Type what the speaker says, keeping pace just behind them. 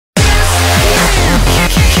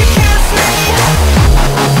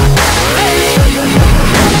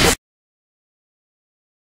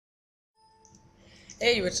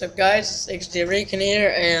Hey, what's up guys, it's XD Recon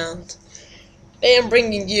here, and today I'm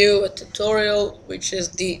bringing you a tutorial which is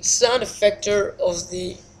the sound effector of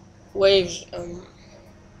the waves,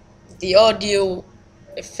 the audio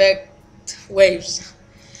effect waves.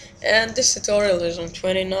 And this tutorial is on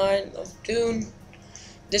 29th of June.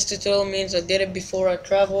 This tutorial means I did it before I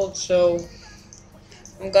traveled, so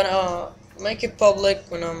I'm gonna make it public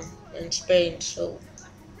when I'm in Spain, so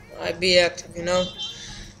I be active.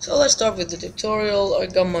 So let's start with the tutorial. I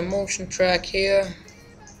got my motion track here.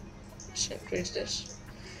 Let's increase this.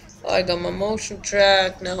 I got my motion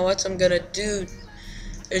track. Now what I'm gonna do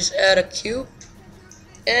is add a cube,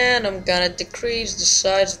 and I'm gonna decrease the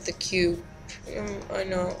size of the cube. I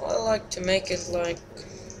know I like to make it like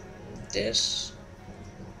this.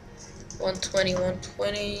 120,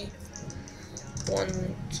 120,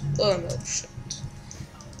 oh no shit,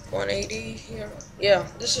 180 here. Yeah,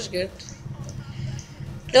 this is good.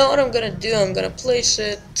 Now what I'm gonna do, I'm gonna place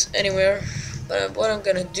it anywhere. But what I'm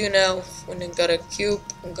gonna do now, when I got a cube,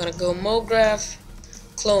 I'm gonna go MoGraph,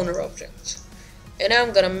 cloner object. And now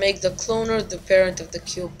I'm gonna make the cloner the parent of the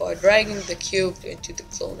cube by dragging the cube into the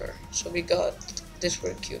cloner. So we got this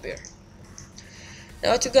word cube here.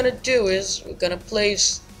 Now what we're gonna do is we're gonna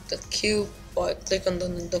place the cube by clicking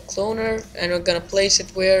on the cloner, and we're gonna place it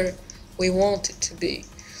where we want it to be.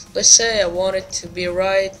 Let's say I want it to be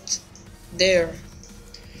right there.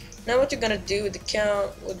 Now what you're gonna do with the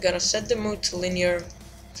count, we're gonna set the move to linear,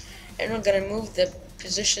 and we're gonna move the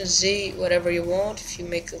position Z whatever you want, if you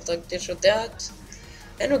make it like this or that.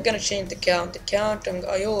 And we're gonna change the count.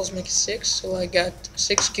 I always make it 6, so I got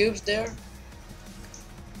 6 cubes there.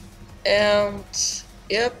 And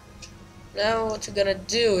yep, now what we're gonna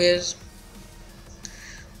do is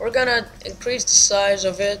we're gonna increase the size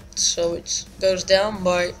of it so it goes down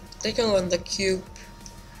by clicking on the cube,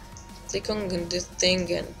 clicking on this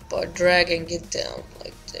thing, and by dragging it down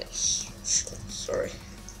like this. Sorry.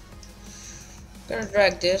 I'm gonna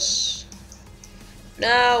drag this.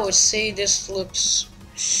 Now we see this looks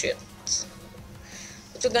shit.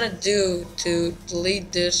 What we're gonna do to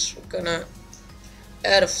delete this, we're gonna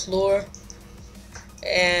add a floor,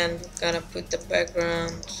 and we're gonna put the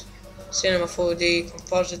background Cinema 4D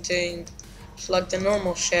compositing. It's like the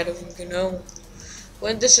normal shadowing.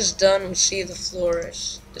 When this is done, we see the floor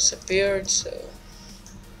has disappeared, so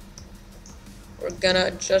we're gonna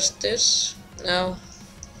adjust this now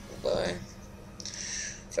by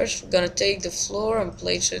first we're gonna take the floor and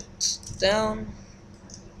place it down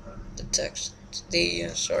the text, the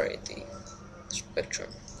spectrum.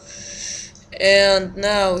 And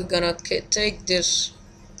now we're gonna take this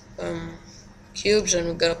cubes, and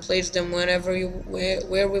we're gonna place them where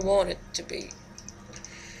we want it to be.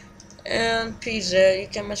 And PZ, you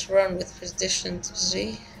can mess around with position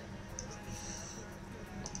Z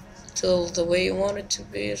till the way you want it to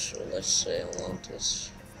be. So let's say I want this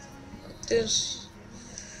like this.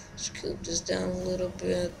 Scoop this down a little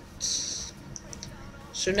bit.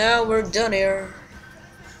 So now we're done here.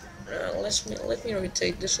 Let me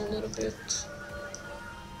rotate this a little bit.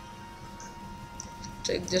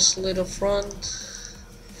 Take this little front.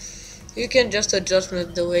 You can just adjust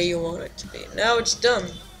it the way you want it to be. Now it's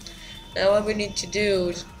done. Now what we need to do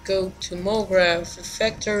is go to MoGraph,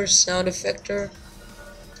 Effector, Sound Effector,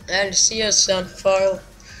 and see a sound file.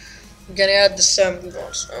 I'm gonna add the sound we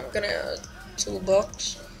want. So I'm gonna add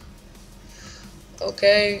Toolbox.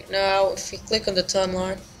 Okay, now if we click on the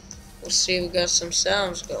timeline, we'll see we got some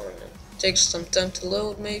sounds going. It takes some time to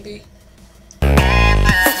load, maybe.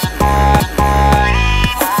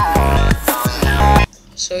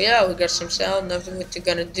 So yeah, we got some sound. Nothing what you're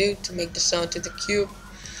gonna do to make the sound to the cube.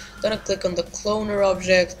 Gonna click on the cloner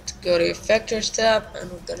object, go to Effectors tab,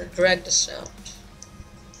 and we're gonna drag the sound.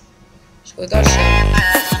 So we got some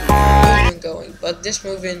movement going, but this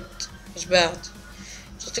movement is bad.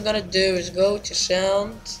 So what you're gonna do is go to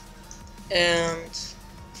Sound, and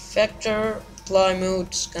Effector, Apply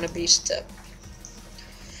Mood is gonna be Step.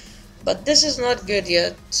 But this is not good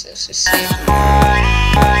yet, as you see.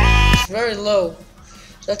 It's very low.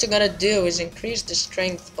 So what you're gonna do is increase the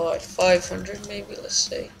strength by 500 maybe, let's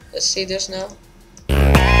say. Let's see this now.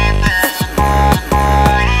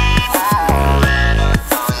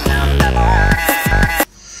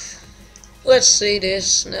 Let's see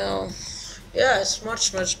this now. Yeah, it's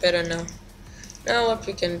much better now. Now what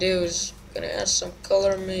we can do is gonna add some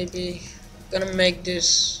color maybe. Gonna make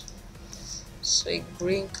this, say,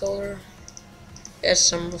 green color. Add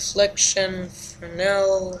some reflection,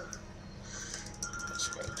 Fresnel.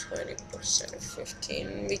 20% of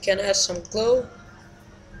 15. We can add some glow.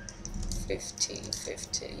 50.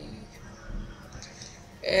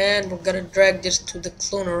 And we're gonna drag this to the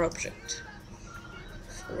cloner object.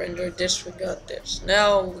 render this, we got this.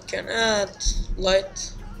 Now we can add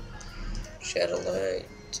light, shadow light,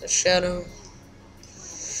 a shadow.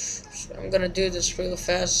 So I'm gonna do this really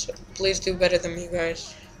fast, so please do better than me,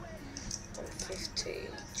 guys. 150,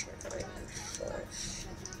 395.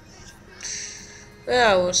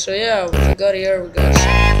 Yeah, well, so yeah, what we got here, we got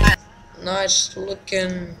some nice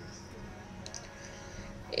looking.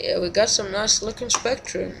 Yeah, we got some nice looking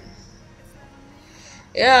spectrum.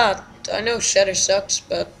 Yeah, I know shadow sucks,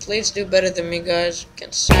 but please do better than me, guys. You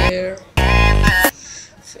can see here.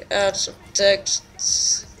 If we add some text,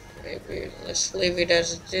 maybe let's leave it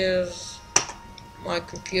as it is. My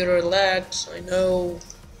computer lags, I know.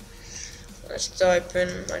 Let's type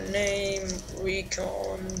in my name,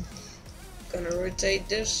 Recon. Gonna rotate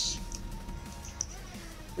this.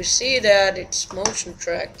 We see that it's motion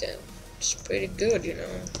tracked and it's pretty good, you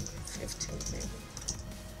know. 15.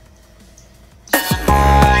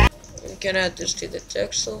 We can add this to the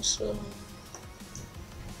text also.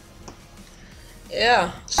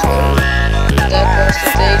 Yeah, so that was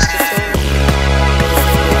today's tutorial.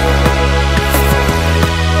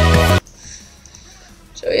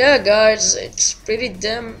 So yeah, guys, it's pretty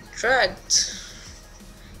damn tracked.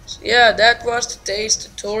 So yeah, that was today's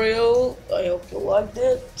tutorial. I hope you liked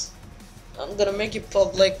it. I'm gonna make it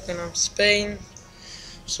public when I'm Spain.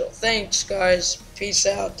 So thanks, guys. Peace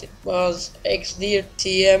out. It was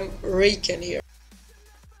XDTM Recon here.